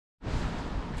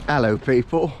Hello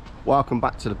people, welcome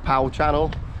back to the Pal channel.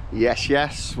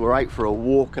 Yes, we're out for a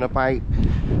walk and about,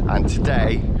 and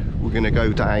today we're going to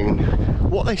go down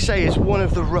what they say is one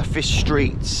of the roughest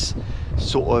streets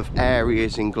sort of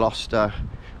areas in Gloucester,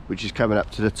 which is coming up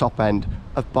to the top end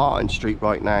of Barton Street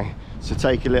right now. So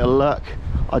take a little look.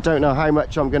 I don't know how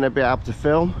much I'm going to be able to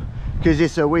film because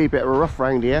it's a wee bit rough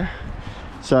around here,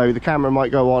 so the camera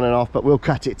might go on and off, but we'll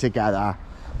cut it together.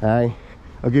 I'll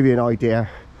give you an idea.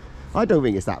 I don't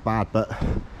think it's that bad, but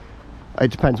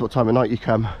it depends what time of night you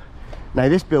come. Now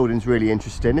this building's really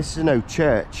interesting. This is an old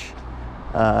church.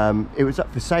 It was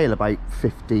up for sale about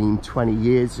 15-20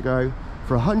 years ago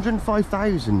for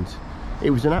 105,000.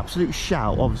 It was an absolute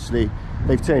shout. Obviously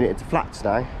they've turned it into flats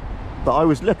now, but I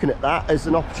was looking at that as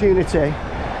an opportunity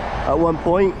at one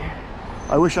point.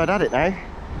 I wish I'd had it now.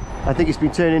 I think it's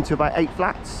been turned into about 8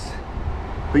 flats,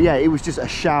 but yeah, it was just a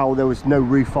shell. There was no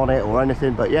roof on it or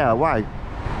anything, but yeah, wow.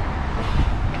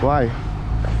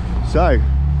 So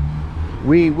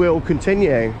we will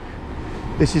continue.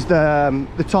 This is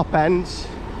the top end.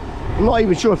 I'm not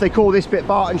even sure if they call this bit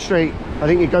Barton Street. I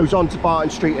think it goes on to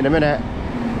Barton Street in a minute.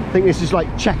 I think this is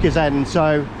like Checkers End,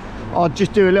 so I'll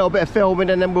just do a little bit of filming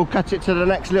and then we'll cut it to the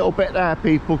next little bit there,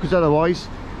 people, because otherwise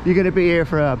you're going to be here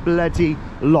for a bloody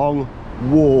long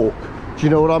walk. Do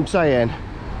you know what I'm saying?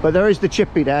 But there is the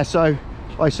chippy there, so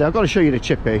like I say, I've got to show you the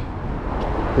chippy.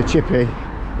 The chippy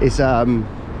is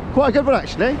quite a good one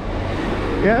actually.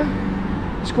 Yeah,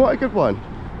 it's quite a good one.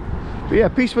 But yeah,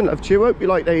 peace and love to you. Hope you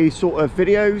like these sort of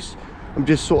videos. I'm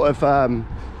just sort of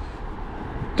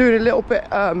doing a little bit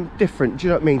different, do you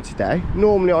know what I mean, today.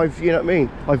 Normally you know what I mean,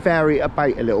 I vary it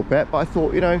about a little bit, but I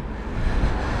thought, you know,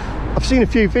 I've seen a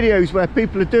few videos where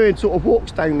people are doing sort of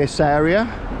walks down this area.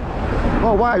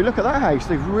 Oh wow, look at that house.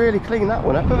 They've really cleaned that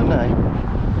one up, haven't they?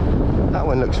 That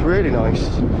one looks really nice.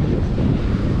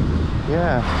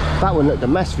 Yeah, that one looked a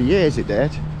mess for years, it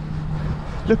did.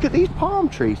 Look at these palm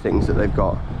tree things that they've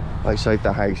got outside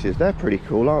the houses. They're pretty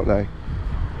cool, aren't they?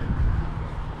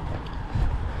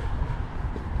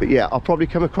 But yeah, I'll probably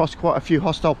come across quite a few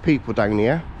hostile people down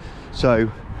here,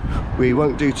 so we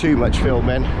won't do too much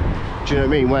filming, do you know what I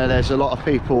mean, where there's a lot of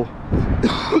people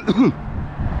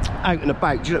out and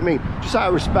about, do you know what I mean? Just out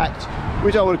of respect,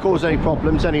 we don't want to cause any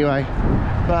problems anyway.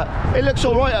 But it looks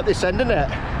all right at this end, doesn't it?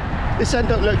 This end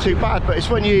don't look too bad, but it's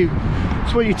when you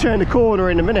turn the corner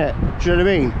in a minute, do you know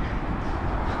what I mean?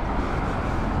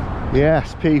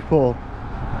 Yes, people.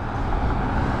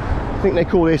 I think they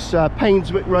call this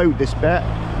Painswick Road, this bit,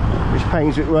 which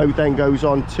Painswick Road then goes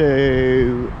on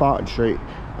to Barton Street,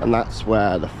 and that's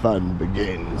where the fun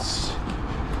begins.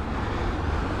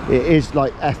 It is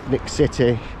like ethnic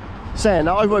city. Saying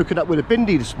that, I woke up with a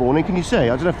bindi this morning, can you see? I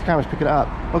don't know if the camera's picking it up.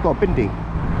 I've got a bindi.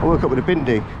 I woke up with a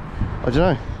bindi. I don't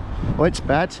know. I went to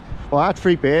bed, well, I had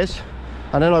 3 beers,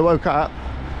 and then I woke up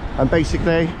and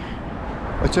basically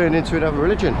I turned into another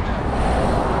religion.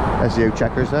 There's the old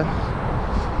Checkers there.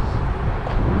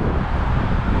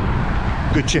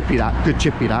 Good chippy that, good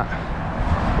chippy that.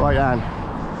 Right then.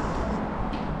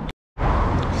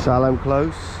 Salem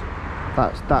Close.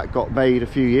 That got made a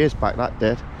few years back, that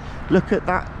did. Look at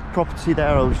that property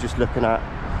there I was just looking at.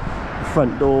 The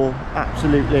front door,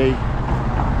 absolutely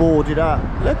boarded up.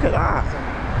 Look at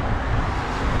that.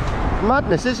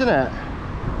 Madness, isn't it?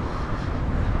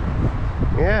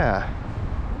 Yeah,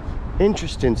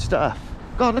 interesting stuff.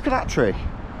 God, look at that tree.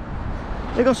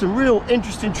 They got some real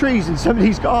interesting trees in some of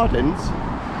these gardens,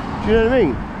 do you know what I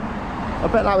mean? I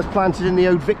bet that was planted in the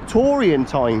old Victorian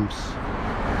times.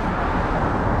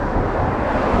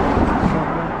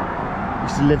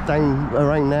 Used to live down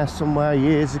around there somewhere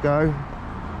years ago.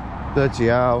 Bloody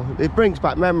hell, it brings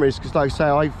back memories, because like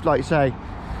I say,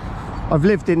 I've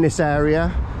lived in this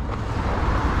area.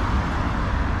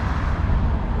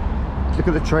 Look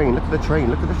at the train, look at the train,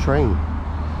 look at the train.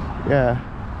 Yeah,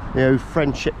 the old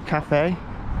Friendship Cafe.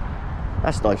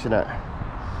 That's nice, isn't it?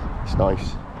 It's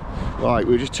nice. Right,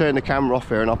 we'll just turn the camera off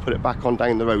here and I'll put it back on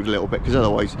down the road a little bit, because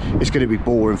otherwise it's going to be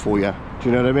boring for you. Do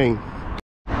you know what I mean?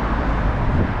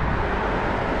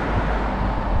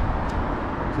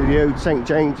 So the old St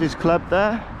James's Club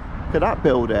there. Look at that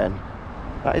building.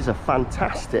 That is a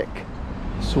fantastic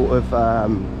sort of, I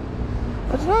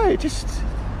don't know, it just...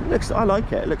 looks, I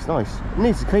like it, it looks nice. It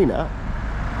needs to clean up.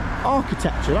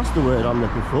 Architecture, that's the word I'm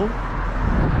looking for.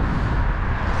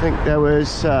 I think there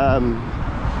was, I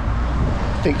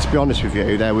think to be honest with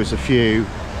you, there was a few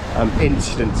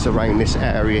incidents around this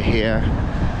area here.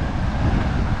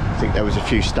 I think there was a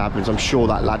few stabbings. I'm sure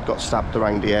that lad got stabbed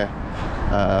around here.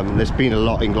 There's been a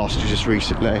lot in Gloucester just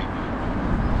recently.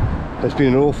 There's been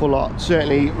an awful lot,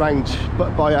 certainly round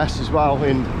by us as well,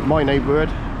 in my neighbourhood.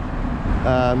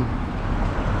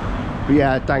 But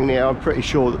yeah, down here, I'm pretty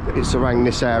sure that it's around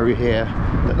this area here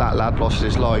that that lad lost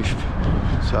his life.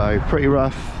 So pretty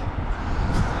rough.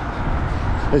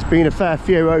 There's been a fair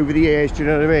few over the years, do you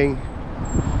know what I mean?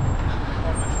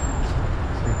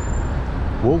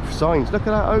 Wolf signs, look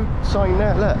at that old sign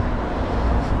there, look.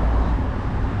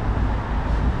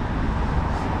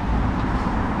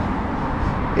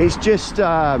 It's just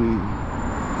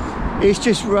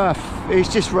rough.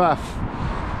 It's just rough.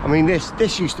 I mean,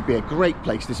 this used to be a great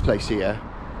place, this place here,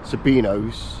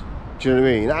 Sabino's. Do you know what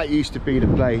I mean? That used to be the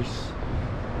place.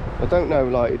 I don't know,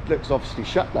 like, it looks obviously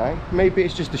shut now. Maybe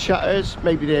it's just the shutters,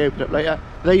 maybe they open up later.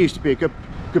 They used to be a good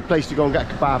place to go and get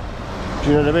a kebab. Do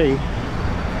you know what I mean?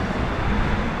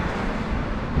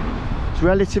 It's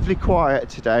relatively quiet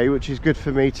today, which is good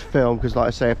for me to film, because like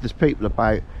I say, if there's people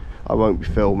about, I won't be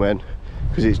filming,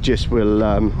 because it just will,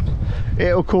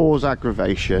 it'll cause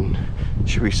aggravation,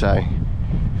 should we say.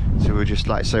 So we'll just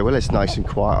like say, well, it's nice and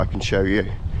quiet, I can show you.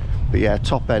 But yeah,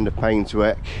 top end of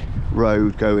Painswick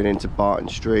Road going into Barton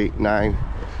Street now.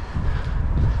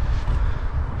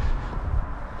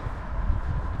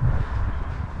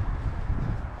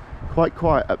 Quite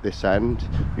quiet up this end.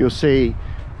 You'll see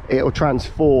it'll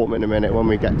transform in a minute when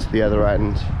we get to the other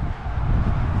end.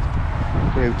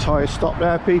 You know, tyres stop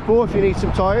there, people. If you need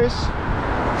some tyres,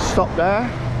 stop there.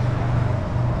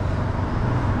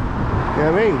 You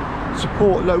know what I mean?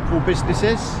 Support local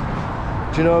businesses.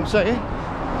 Do you know what I'm saying?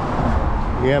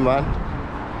 Yeah, man.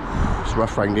 It's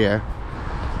rough round here.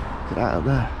 Look at that up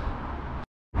there.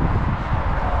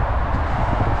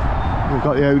 We've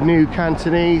got the old new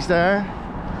Cantonese there.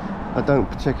 I don't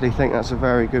particularly think that's a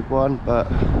very good one, but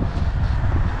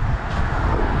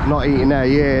not eating there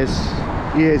years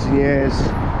and years.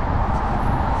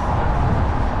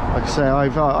 Like I say, I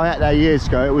ate there years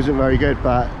ago. It wasn't very good,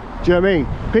 but do you know what I mean?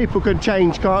 People can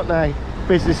change, can't they?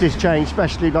 Businesses change,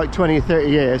 especially like 20 or 30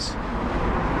 years.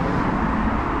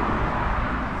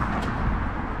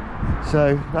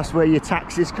 So that's where your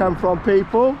taxes come from,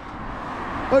 people.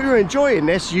 Hope you're enjoying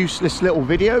this useless little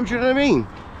video, do you know what I mean?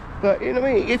 But you know what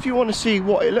I mean, if you want to see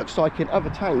what it looks like in other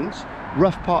towns,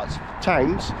 rough parts of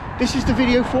towns, this is the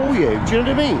video for you, do you know what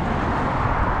I mean?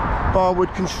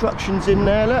 Barwood Construction's in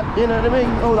there, look, you know what I mean?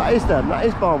 Oh, that is them, that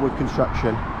is Barwood Construction.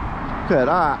 Look at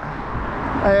that.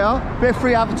 There you are, bit of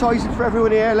free advertising for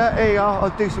everyone here, look, here you are,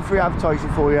 I'll do some free advertising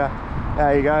for you.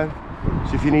 There you go.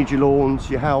 So if you need your lawns,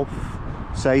 your health,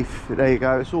 safe, there you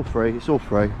go, it's all free, it's all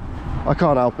free. I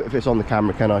can't help it if it's on the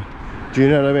camera, can I? Do you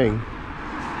know what I mean?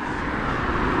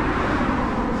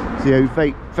 See the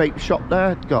vape shop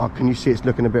there? God, can you see it's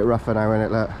looking a bit rougher now, isn't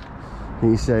it? Look, can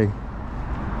you see?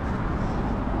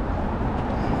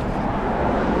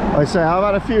 I say I've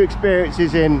had a few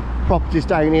experiences in properties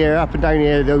down here, up and down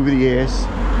here over the years,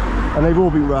 and they've all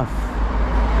been rough.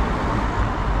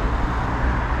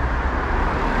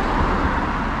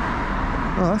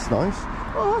 Oh, that's nice.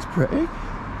 Oh, that's pretty.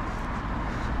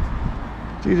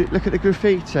 Dude, look at the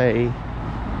graffiti.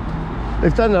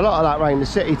 They've done a lot of that around the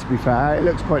city, to be fair. It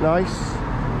looks quite nice.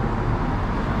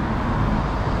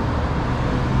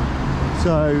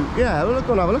 So, yeah, we'll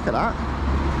go and have a look at that.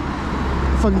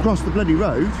 If I can cross the bloody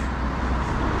road.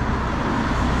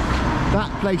 That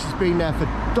place has been there for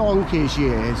donkey's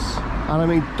years. And I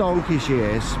mean donkey's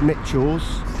years. Mitchell's.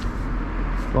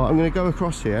 Right, I'm going to go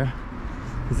across here,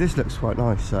 because this looks quite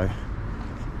nice, so.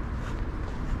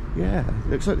 Yeah, it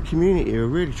looks like the community are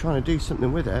really trying to do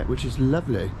something with it, which is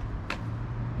lovely.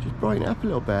 Just brighten it up a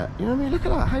little bit. You know what I mean? Look at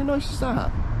that. How nice is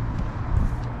that?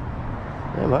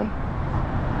 Yeah, man.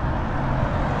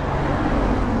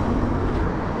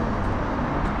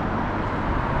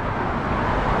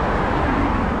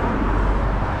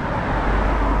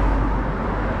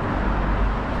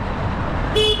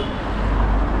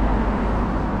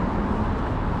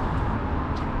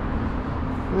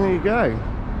 There you go.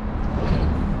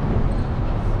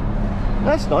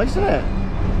 That's nice, isn't it?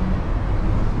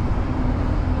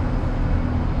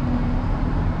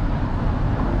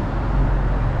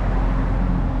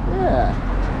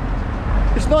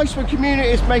 Yeah. It's nice when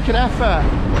communities make an effort.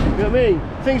 You know what I mean?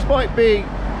 Things might be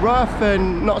rough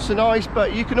and not so nice,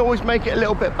 but you can always make it a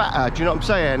little bit better. Do you know what I'm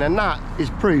saying? And that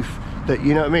is proof that,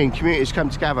 you know what I mean, communities come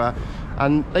together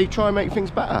and they try and make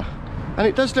things better. And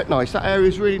it does look nice. That area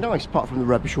is really nice, apart from the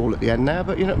rubbish all at the end there,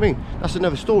 but you know what I mean? That's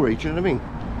another story, do you know what I mean?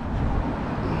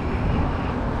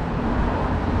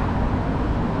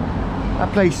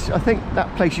 That place, I think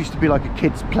that place used to be like a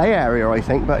kids' play area, I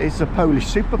think, but it's a Polish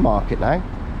supermarket now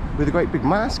with a great big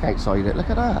mask outside it. Look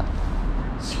at that.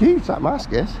 It's huge, that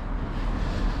mask is.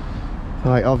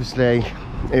 Right, obviously,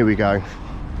 here we go.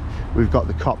 We've got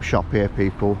the cop shop here,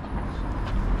 people.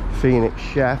 Phoenix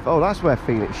Chef. Oh, that's where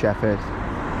Phoenix Chef is.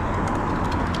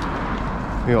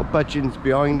 We got Budgeon's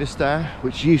behind us there,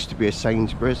 which used to be a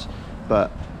Sainsbury's, but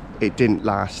it didn't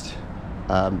last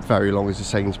very long as a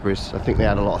Sainsbury's. I think they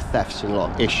had a lot of thefts and a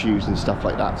lot of issues and stuff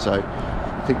like that. So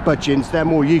I think Budgeon's, they're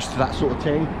more used to that sort of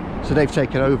thing, so they've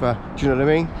taken over. Do you know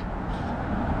what I mean?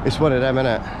 It's one of them,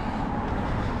 innit?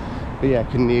 But yeah,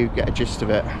 can you get a gist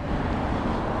of it?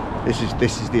 This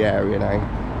is the area now.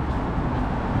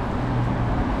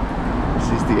 This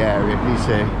is the area, can you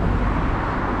see?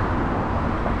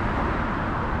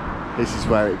 This is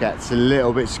where it gets a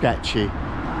little bit sketchy,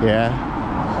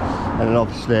 yeah? And then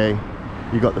obviously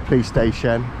you've got the police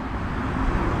station,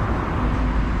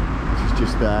 which is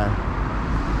just there.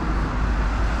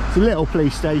 It's a little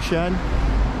police station,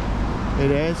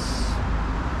 it is.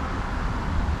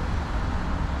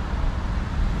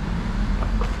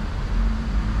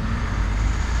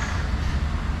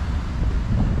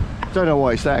 Don't know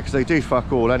why it's there, because they do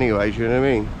fuck all anyway, do you know what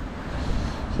I mean?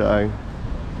 So,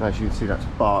 as you can see, that's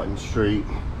Barton Street.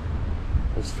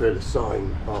 Let's throw the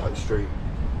sign, Barton Street,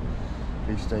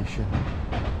 police station.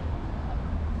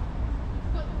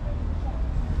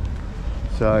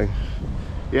 So,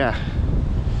 yeah,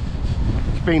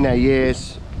 it's been there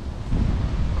years.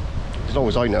 As long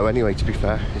as I know anyway, to be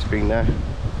fair, it's been there.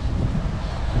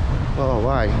 Oh,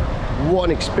 wow, what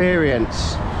an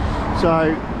experience. So,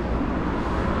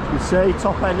 you can see,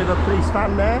 top end of a police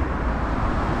van there.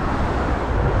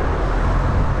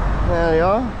 There they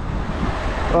are.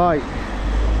 Right,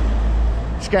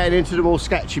 it's getting into the more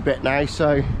sketchy bit now,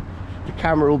 so the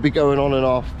camera will be going on and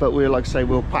off, but we'll, like I say,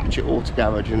 we'll patch it all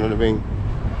together, do you know what I mean?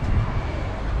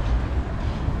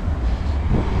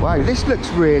 Wow, this looks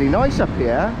really nice up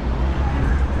here.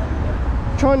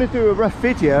 Trying to do a rough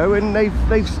video and they've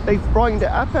brightened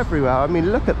it up everywhere. I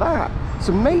mean, look at that, it's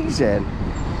amazing.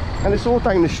 And it's all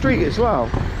down the street as well.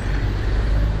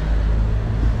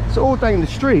 It's all down the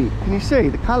street. Can you see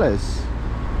the colours?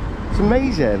 It's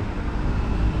amazing.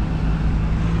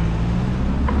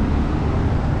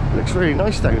 It looks really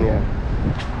nice down here.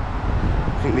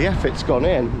 I think the effort's gone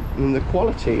in, and the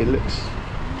quality,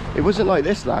 it wasn't like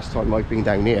this last time I've been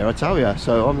down here, I tell you.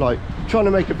 So I'm like trying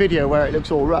to make a video where it looks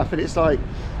all rough, and it's like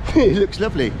it looks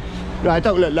lovely. No, it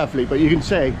don't look lovely, but you can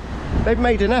see they've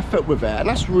made an effort with it, and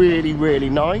that's really, really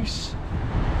nice.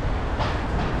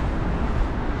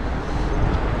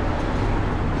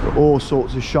 Got all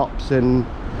sorts of shops and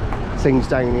things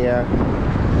down here.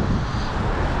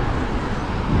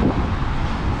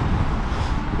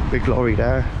 Big lorry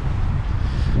there.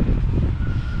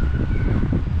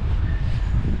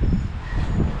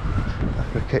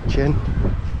 Upper kitchen.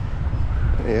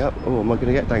 Yep. Oh, am I going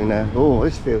to get down there? Oh,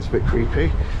 this feels a bit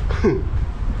creepy.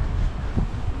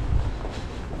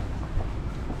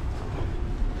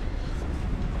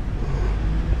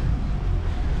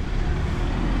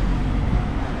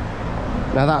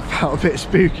 Now that felt a bit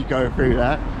spooky going through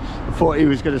there. I thought he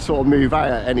was going to sort of move out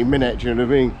at any minute, do you know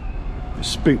what I mean? It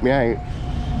spooked me out.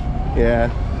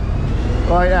 Yeah.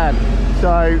 Right then,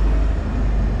 so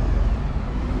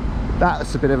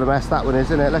that's a bit of a mess, that one,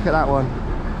 isn't it? Look at that one.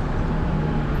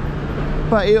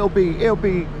 But it'll be,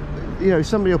 you know,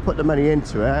 somebody will put the money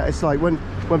into it. It's like when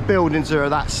buildings are at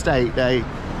that state, do you know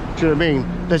what I mean?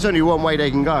 There's only one way they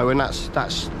can go, and that's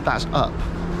up.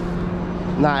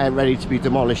 And that ain't ready to be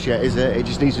demolished yet, is it? It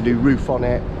just needs a new roof on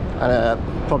it,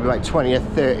 and probably like 20 or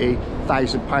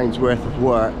 30,000 pounds worth of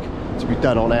work to be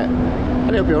done on it,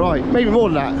 and it'll be all right. Maybe more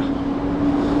than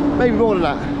that. Maybe more than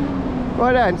that.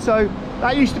 Right then, so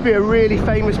that used to be a really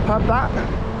famous pub, that.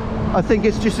 I think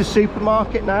it's just a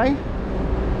supermarket now.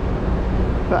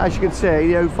 But as you can see,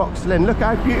 the old Vauxhall Inn, look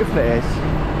how beautiful it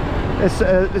is.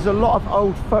 There's a lot of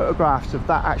old photographs of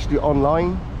that actually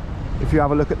online. If you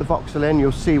have a look at the Vauxhall Inn,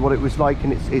 you'll see what it was like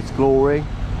in its glory.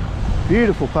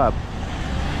 Beautiful pub.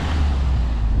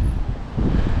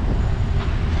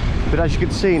 But as you can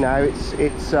see now,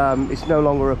 it's no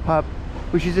longer a pub,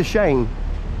 which is a shame.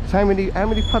 So how many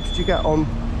pubs do you get on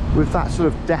with that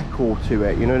sort of decor to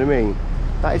it? You know what I mean?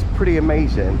 That is pretty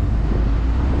amazing.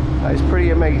 That is pretty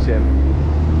amazing.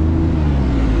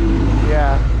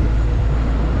 Yeah.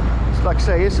 Like I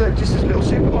say, it's just a little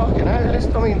supermarket now.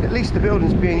 I mean, at least the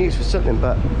building's being used for something.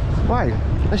 But wow,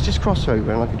 let's just cross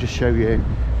over and I can just show you.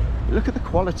 Look at the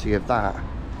quality of that.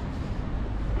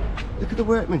 Look at the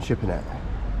workmanship in it.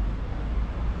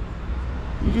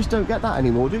 You just don't get that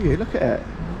anymore, do you? Look at it.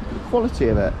 Look at the quality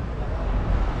of it.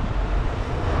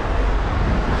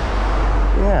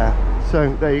 Yeah.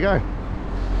 So there you go.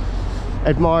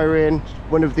 Admiring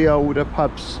one of the older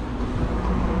pubs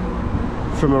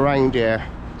from around here.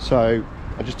 So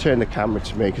I just turn the camera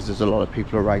to me because there's a lot of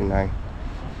people around now.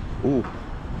 Oh,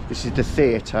 this is the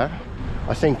theatre.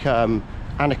 I think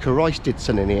Annika Rice did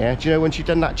something here. Do you know when she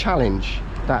done that challenge?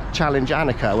 That challenge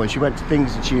Annika, when she went to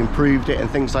things and she improved it and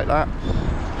things like that.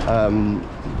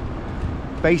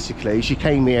 Basically, she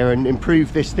came here and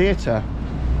improved this theatre.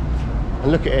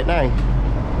 And look at it now.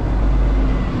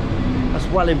 That's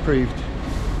well improved.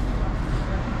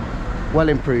 Well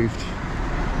improved.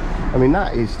 I mean,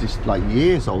 that is just like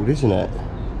years old, isn't it?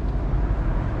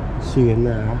 Seeing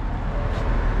there.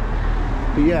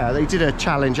 But yeah, they did a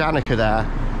challenge Annika there,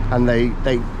 and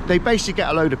they basically get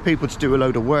a load of people to do a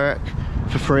load of work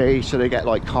for free. So they get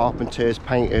like carpenters,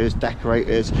 painters,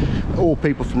 decorators, all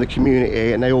people from the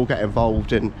community, and they all get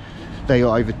involved, and they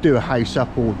either do a house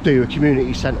up or do a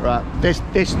community centre up. This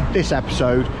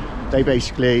episode, they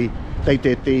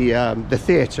did the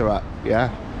theatre up, yeah.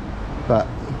 But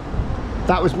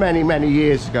that was many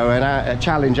years ago, and a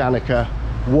challenge Annika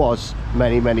was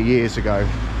many years ago.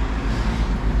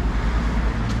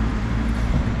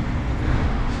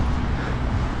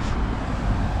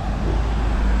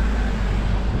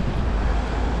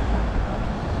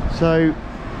 So,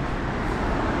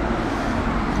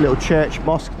 little church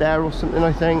mosque there or something,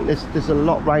 I think. There's a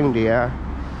lot round here.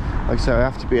 Like I say, I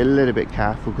have to be a little bit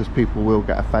careful because people will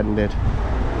get offended.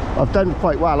 I've done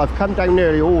quite well. I've come down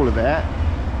nearly all of it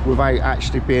without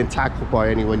actually being tackled by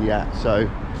anyone yet, so,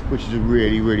 which is a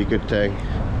really good thing.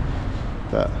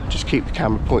 But just keep the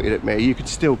camera pointed at me. You can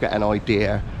still get an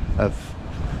idea of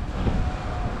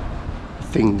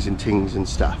things and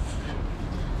stuff.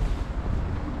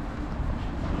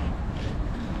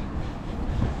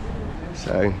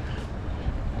 So,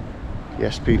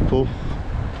 yes, people.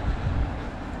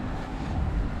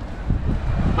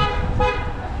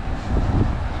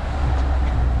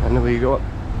 And then we got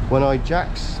One-Eyed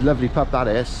Jack's, lovely pub that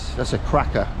is. That's a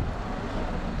cracker.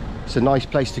 It's a nice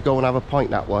place to go and have a pint,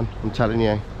 that one, I'm telling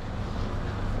you.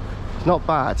 It's not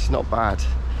bad, it's not bad.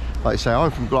 Like I say,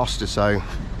 I'm from Gloucester, so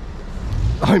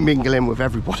I mingle in with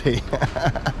everybody.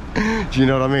 Do you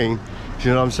know what I mean? Do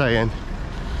you know what I'm saying?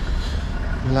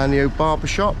 Lanio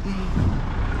barbershop.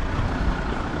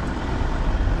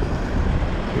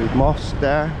 Good mosque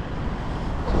there.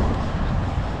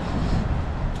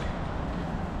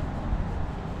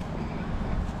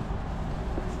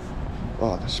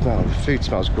 Oh, the food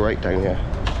smells great down here.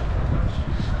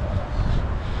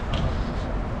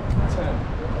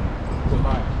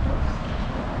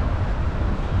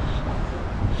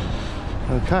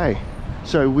 Okay,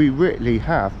 so we really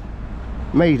have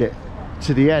made it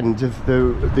to the end of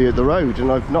the road,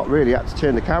 and I've not really had to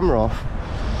turn the camera off.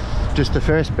 Just the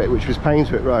first bit, which was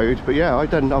Painswick Road, but yeah,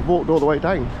 I've walked all the way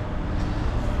down.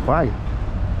 Wow.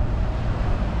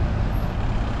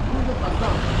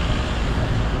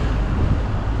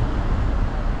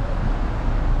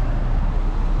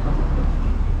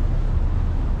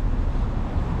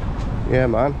 Yeah,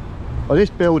 man. Well, this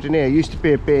building here used to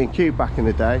be a B&Q back in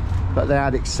the day, but they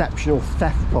had exceptional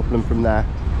theft problem from there,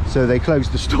 so they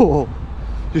closed the store.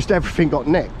 Just everything got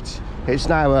nicked. It's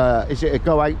now is it a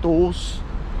Go Outdoors?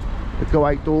 A Go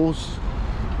Outdoors?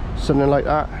 Something like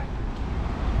that.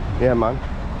 Yeah, man.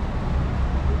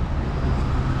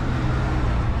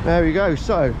 There we go.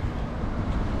 So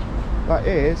that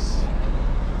is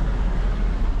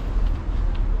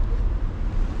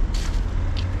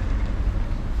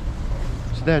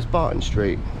there's Barton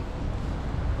Street.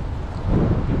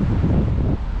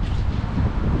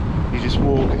 You just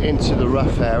walk into the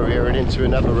rough area and into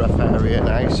another rough area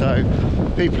now, so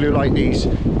people who like these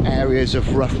areas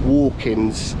of rough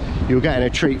walk-ins, you're getting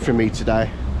a treat from me today.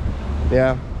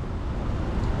 Yeah,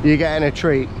 you're getting a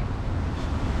treat.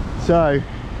 So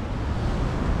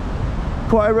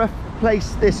quite a rough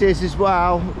place this is as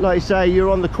well. Like I say, you're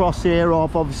on the cross here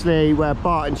of obviously where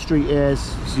Barton Street is,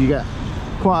 so you get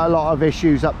quite a lot of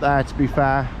issues up there, to be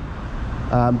fair,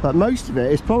 but most of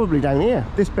it is probably down here,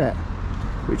 this bit,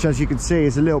 which as you can see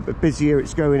is a little bit busier.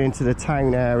 It's going into the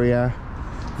town area.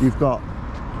 You've got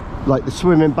like the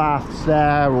swimming baths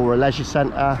there, or a leisure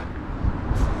centre,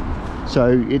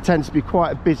 so it tends to be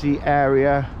quite a busy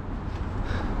area.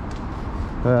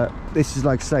 But this is,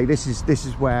 like I say, this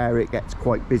is where it gets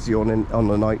quite busy on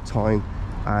the night time.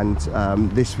 And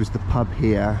this was the pub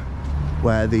here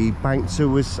where the bouncer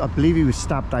was, I believe he was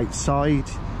stabbed outside.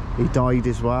 He died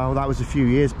as well. That was a few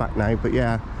years back now, but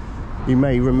yeah, you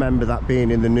may remember that being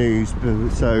in the news.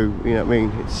 So, you know what I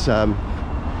mean, it's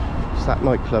that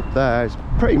nightclub there. It's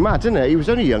pretty mad, isn't it? He was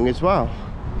only young as well.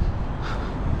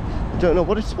 I don't know,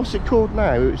 what's it called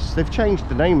now? They've changed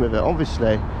the name of it,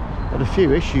 obviously. Had a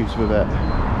few issues with it.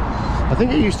 I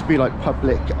think it used to be like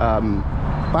public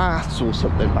baths or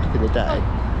something back in the day.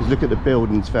 Because look at the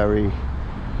buildings, very...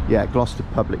 yeah, Gloucester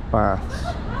Public Baths.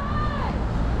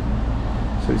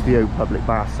 So it's the old public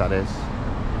baths, that is.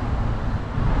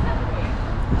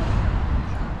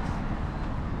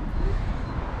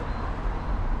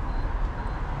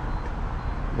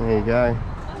 There you go.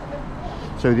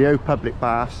 So the old public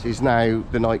baths is now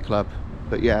the nightclub.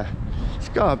 But yeah, it's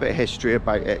got a bit of history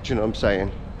about it, do you know what I'm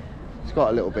saying? It's got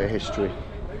a little bit of history.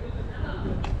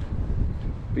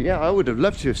 But yeah, I would have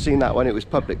loved to have seen that when it was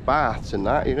public baths and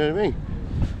that, you know what I mean?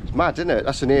 It's mad, isn't it?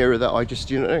 That's an era that I just,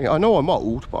 you know, I know I'm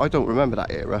old, but I don't remember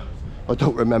that era. I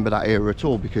don't remember that era at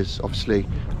all because obviously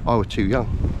I was too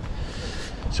young.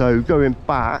 So going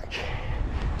back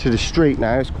to the street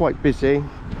now, it's quite busy.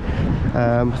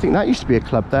 I think that used to be a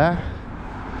club there.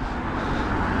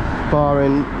 Bar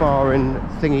and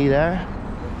thingy there.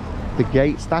 The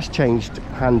gates, that's changed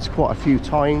hands quite a few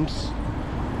times.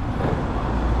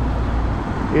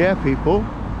 Yeah, people.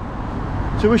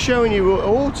 So we're showing you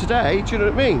all today, do you know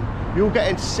what I mean? You're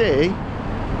getting to see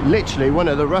literally one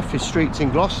of the roughest streets in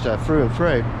Gloucester through and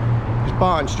through. There's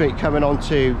Barton Street coming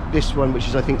onto this one, which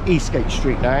is I think Eastgate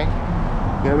Street now.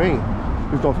 You know what I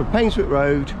mean? We've gone from Painswick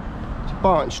Road to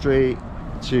Barton Street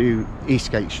to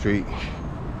Eastgate Street.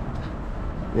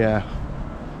 Yeah,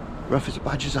 rough as a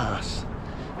badger's ass.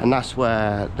 And that's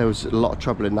where there was a lot of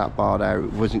trouble in that bar there.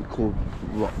 It wasn't called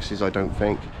Roughest, I don't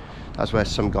think. That's where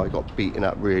some guy got beaten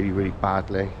up really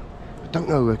badly. I don't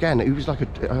know, again, he was like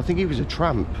I think he was a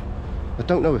tramp. I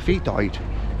don't know if he died.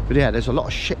 But yeah, there's a lot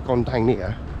of shit gone down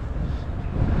here.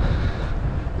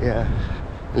 Yeah,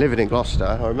 living in Gloucester,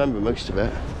 I remember most of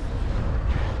it.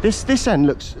 This end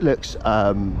looks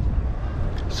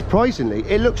surprisingly,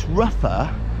 it looks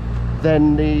rougher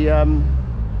than the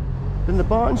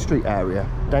Barton Street area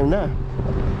down there.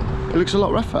 It looks a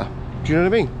lot rougher. Do you know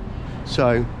what I mean?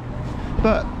 So,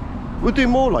 but we'll do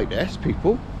more like this,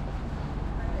 people.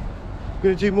 We're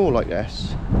gonna do more like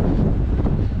this.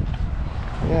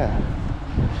 Yeah.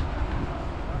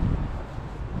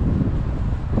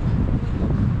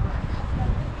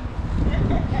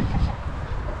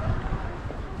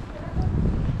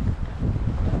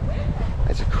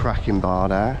 There's a cracking bar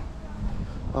there.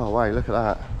 Oh wow, look at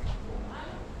that.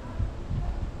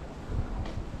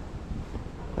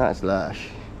 That's lush.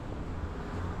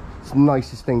 It's the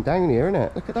nicest thing down here, isn't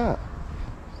it? Look at that.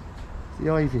 The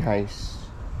Ivy House.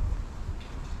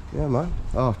 Yeah, man.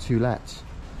 Oh, to let.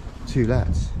 To let.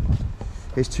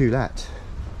 It's to let.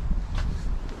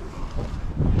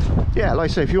 Yeah, like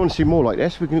I say, if you want to see more like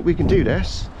this, we can do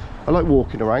this. I like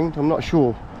walking around. I'm not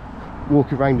sure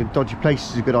walking around in dodgy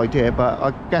places is a good idea, but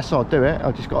I guess I'll do it.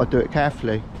 I just got to do it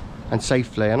carefully and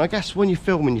safely. And I guess when you're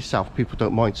filming yourself, people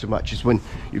don't mind so much as when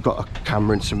you've got a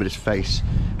camera in somebody's face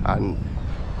and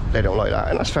they don't like that.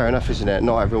 And that's fair enough, isn't it?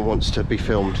 Not everyone wants to be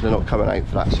filmed. They're not coming out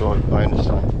for that, so I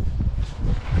understand.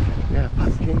 Yeah,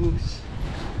 pumpkins.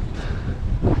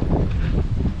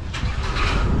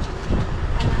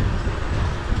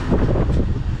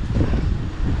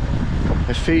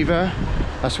 There's Fever.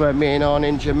 That's where me and our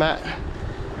ninja met.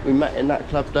 We met in that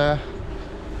club there.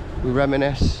 We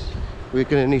reminisce. We're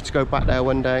gonna need to go back there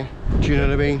one day. Do you know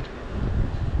what I mean?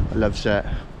 I love it.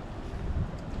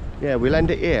 Yeah, we'll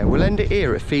end it here. We'll end it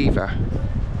here at Fever.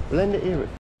 We'll end it here at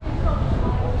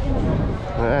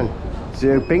Man, there's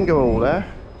a bingo hall there.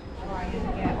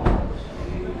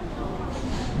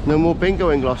 No more bingo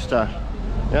in Gloucester.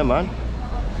 Yeah, man.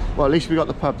 Well, at least we got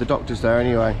the pub, the doctor's there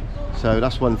anyway. So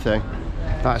that's one thing.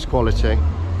 That's quality.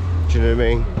 Do you know what I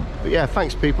mean? But yeah,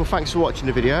 thanks people. Thanks for watching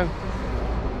the video.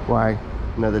 Wow,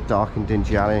 another dark and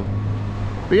dingy alley.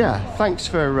 But yeah, thanks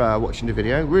for watching the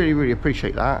video. Really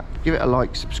appreciate that. Give it a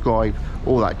like, subscribe,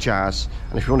 all that jazz.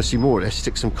 And if you want to see more of this,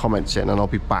 stick some comments in and I'll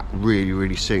be back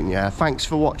really soon. Yeah, thanks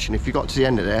for watching. If you got to the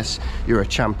end of this, you're a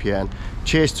champion.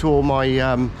 Cheers to all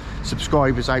my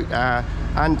subscribers out there,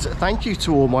 and thank you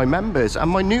to all my members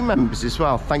and my new members as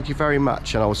well. Thank you very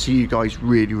much, and I will see you guys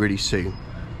really soon.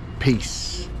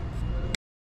 Peace.